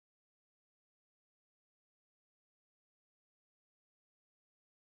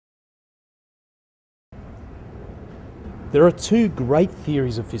There are two great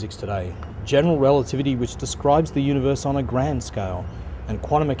theories of physics today: general relativity, which describes the universe on a grand scale, and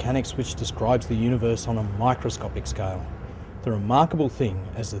quantum mechanics, which describes the universe on a microscopic scale. The remarkable thing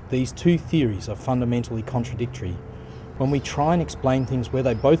is that these two theories are fundamentally contradictory. When we try and explain things where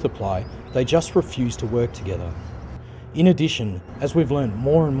they both apply, they just refuse to work together. In addition, as we've learned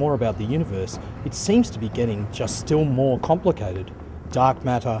more and more about the universe, it seems to be getting just still more complicated. Dark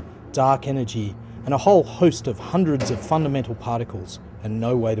matter, dark energy, and a whole host of hundreds of fundamental particles, and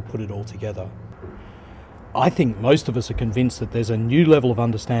no way to put it all together. I think most of us are convinced that there's a new level of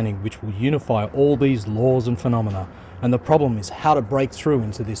understanding which will unify all these laws and phenomena, and the problem is how to break through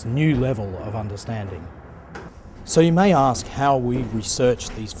into this new level of understanding. So you may ask how we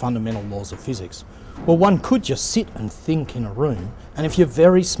research these fundamental laws of physics. Well, one could just sit and think in a room, and if you're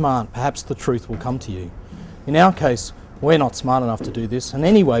very smart, perhaps the truth will come to you. In our case, we're not smart enough to do this, and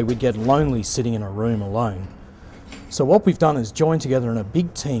anyway we'd get lonely sitting in a room alone. So what we've done is join together in a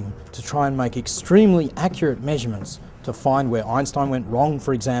big team to try and make extremely accurate measurements to find where Einstein went wrong,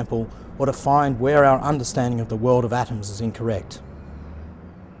 for example, or to find where our understanding of the world of atoms is incorrect.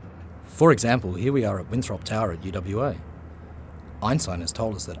 For example, here we are at Winthrop Tower at UWA. Einstein has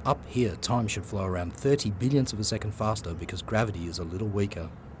told us that up here time should flow around 30 billionths of a second faster because gravity is a little weaker.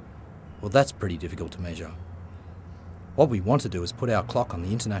 Well, that's pretty difficult to measure. What we want to do is put our clock on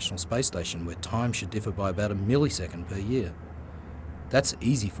the International Space Station where time should differ by about a millisecond per year. That's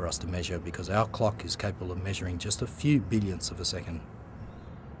easy for us to measure because our clock is capable of measuring just a few billionths of a second.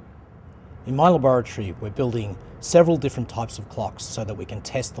 In my laboratory, we're building several different types of clocks so that we can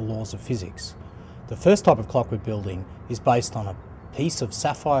test the laws of physics. The first type of clock we're building is based on a piece of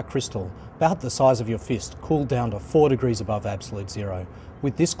sapphire crystal about the size of your fist, cooled down to 4 degrees above absolute zero.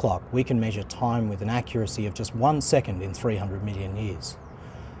 With this clock, we can measure time with an accuracy of just 1 second in 300 million years.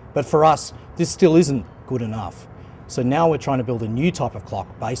 But for us, this still isn't good enough. So now we're trying to build a new type of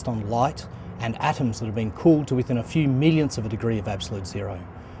clock based on light and atoms that have been cooled to within a few millionths of a degree of absolute zero.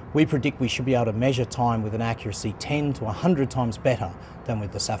 We predict we should be able to measure time with an accuracy 10 to 100 times better than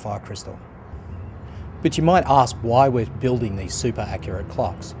with the sapphire crystal. But you might ask why we're building these super accurate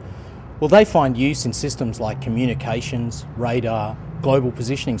clocks. Well, they find use in systems like communications, radar, global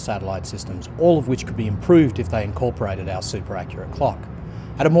positioning satellite systems, all of which could be improved if they incorporated our super accurate clock.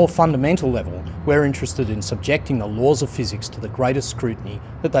 At a more fundamental level, we're interested in subjecting the laws of physics to the greatest scrutiny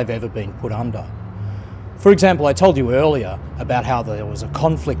that they've ever been put under. For example, I told you earlier about how there was a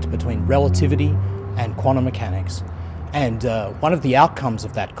conflict between relativity and quantum mechanics, and one of the outcomes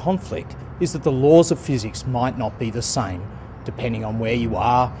of that conflict is that the laws of physics might not be the same depending on where you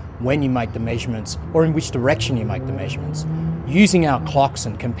are, when you make the measurements, or in which direction you make the measurements. Using our clocks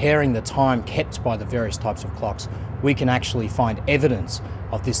and comparing the time kept by the various types of clocks, we can actually find evidence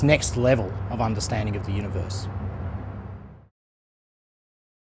of this next level of understanding of the universe.